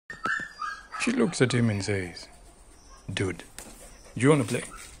She looks at him and says, "Dude, do you want to play?"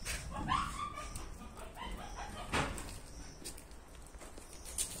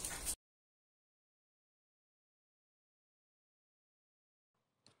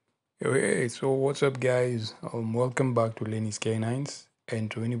 Hey, so what's up, guys? Welcome back to Lenny's Canines,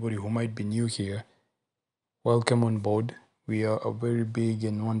 and to anybody who might be new here, welcome on board. We are a very big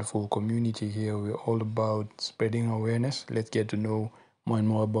and wonderful community here. We're all about spreading awareness. Let's get to know more and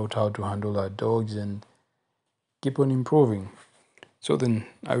more about how to handle our dogs and keep on improving. So then,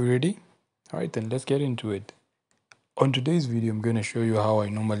 are we ready? All right, then let's get into it. On today's video, I'm going to show you how I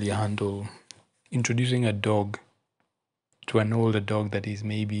normally handle introducing a dog to an older dog that is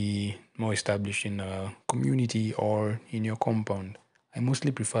maybe more established in a community or in your compound. I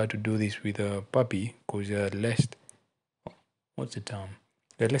mostly prefer to do this with a puppy because they're less, what's the term?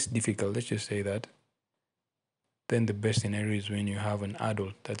 They're less difficult, let's just say that. Then the best scenario is when you have an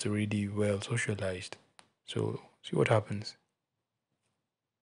adult that's already well socialized. So see what happens.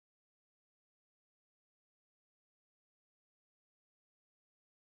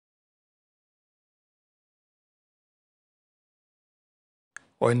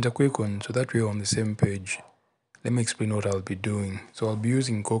 Or in the quick one, so that we're on the same page. Let me explain what I'll be doing. So I'll be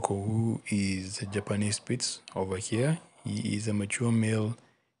using Coco, who is a Japanese Spitz over here. He is a mature male.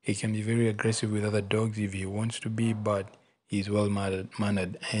 He can be very aggressive with other dogs if he wants to be, but he's well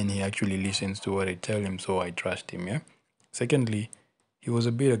mannered and he actually listens to what I tell him, so I trust him, yeah? Secondly, he was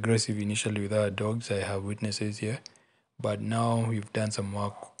a bit aggressive initially with other dogs. I have witnesses here, but now we've done some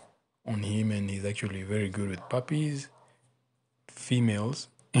work on him and he's actually very good with puppies, females,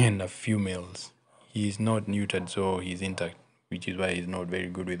 and a few males. He is not neutered, so he's intact, which is why he's not very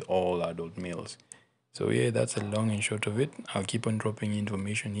good with all adult males. So yeah, that's a long and short of it. I'll keep on dropping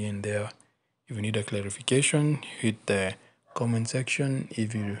information here and there. If you need a clarification, hit the comment section.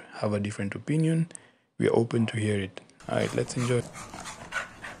 If you have a different opinion, we're open to hear it. Alright, let's enjoy.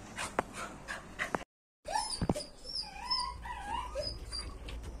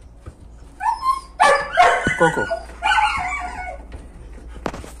 Coco.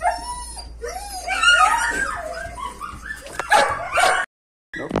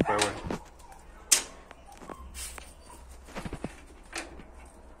 Nope, farewell.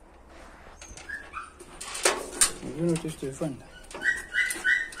 You noticed your friend?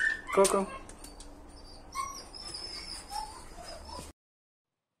 Coco.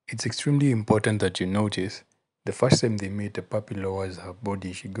 It's extremely important that you notice the first time they meet, the puppy lowers her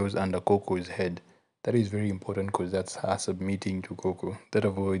body, she goes under Coco's head. That is very important because that's her submitting to Coco. That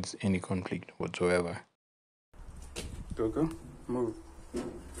avoids any conflict whatsoever. Coco, move.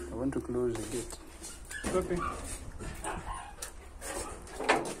 I want to close the gate. Puppy.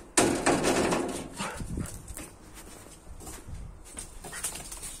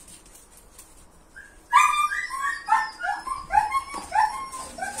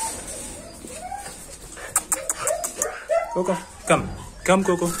 Coco, come. Come,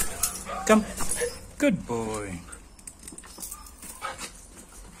 Coco. Come. Good boy.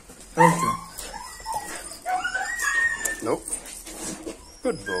 Okay. Nope.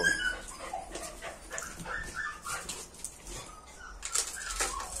 Good boy.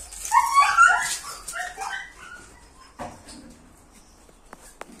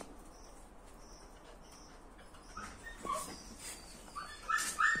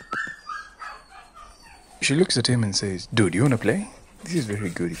 She looks at him and says, "Dude, you wanna play?" This is very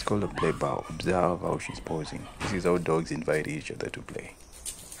good. It's called a play bow. Observe how she's posing. This is how dogs invite each other to play.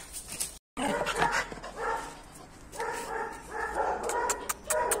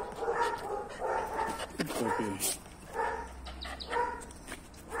 Good puppy.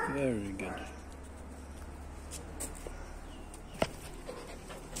 Very good.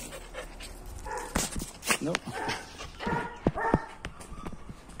 Nope.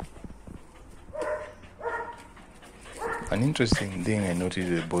 An interesting thing I noticed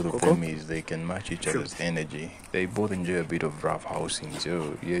with both of them is they can match each other's energy. They both enjoy a bit of rough housing,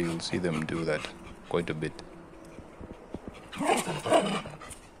 so yeah, you'll see them do that quite a bit.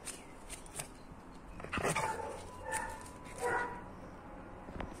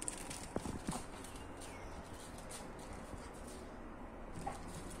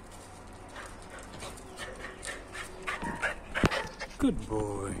 Good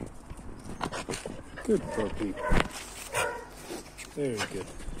boy. Good puppy. Very good.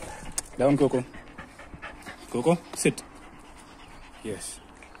 Down, Coco. Coco, sit. Yes.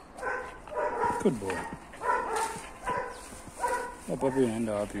 Good boy. Oh, puppy, and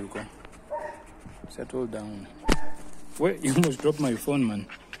up, you go. Settle down. Wait, you almost dropped my phone, man.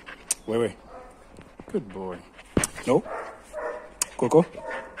 Wait. Good boy. No. Coco.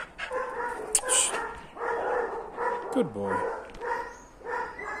 Good boy.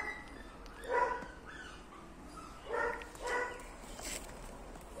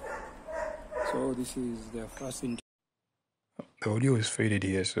 So this is their first interaction. The audio is faded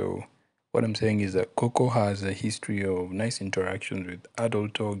here, so what I'm saying is that Coco has a history of nice interactions with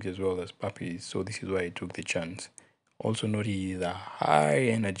adult dogs as well as puppies, so this is why I took the chance. Also note he is a high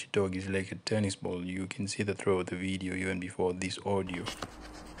energy dog, he's like a tennis ball. You can see that throughout the video even before this audio.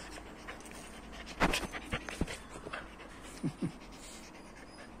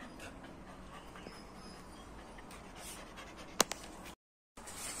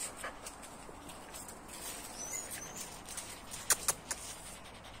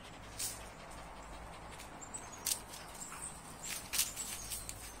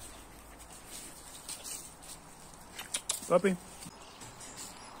 Puppy.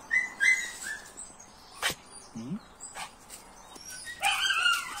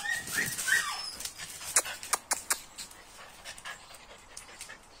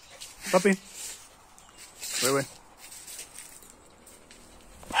 Puppy. Wait.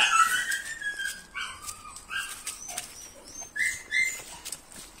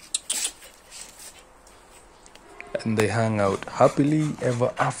 And they hang out happily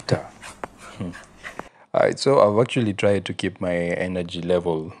ever after. Alright, so I've actually tried to keep my energy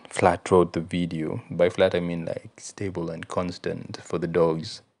level flat throughout the video. By flat, I mean like stable and constant for the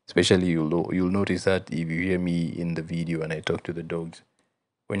dogs. Especially you'll notice that if you hear me in the video and I talk to the dogs.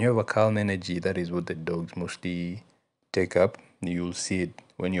 When you have a calm energy, that is what the dogs mostly take up. You'll see it.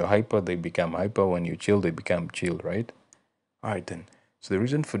 When you're hyper, they become hyper. When you chill, they become chill, right? Alright then. So the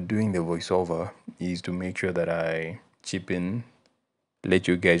reason for doing the voiceover is to make sure that I chip in, let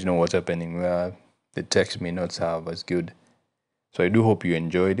you guys know what's happening where the text may not sound as good. So I do hope you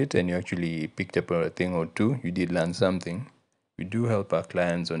enjoyed it and you actually picked up a thing or two. You did learn something. We do help our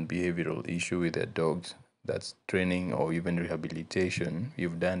clients on behavioral issue with their dogs. That's training or even rehabilitation.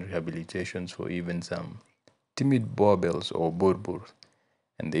 We've done rehabilitations for even some timid barbells or borbors,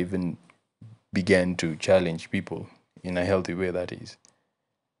 and they even began to challenge people in a healthy way, that is.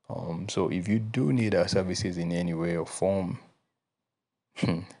 So if you do need our services in any way or form,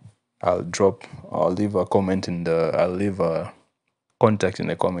 I'll leave a comment I'll leave a contact in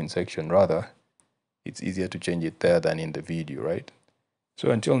the comment section. Rather, it's easier to change it there than in the video, right? So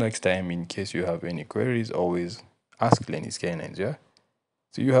until next time, in case you have any queries, always ask Lenny's Canines, yeah?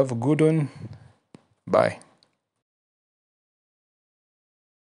 So you have a good one. Bye.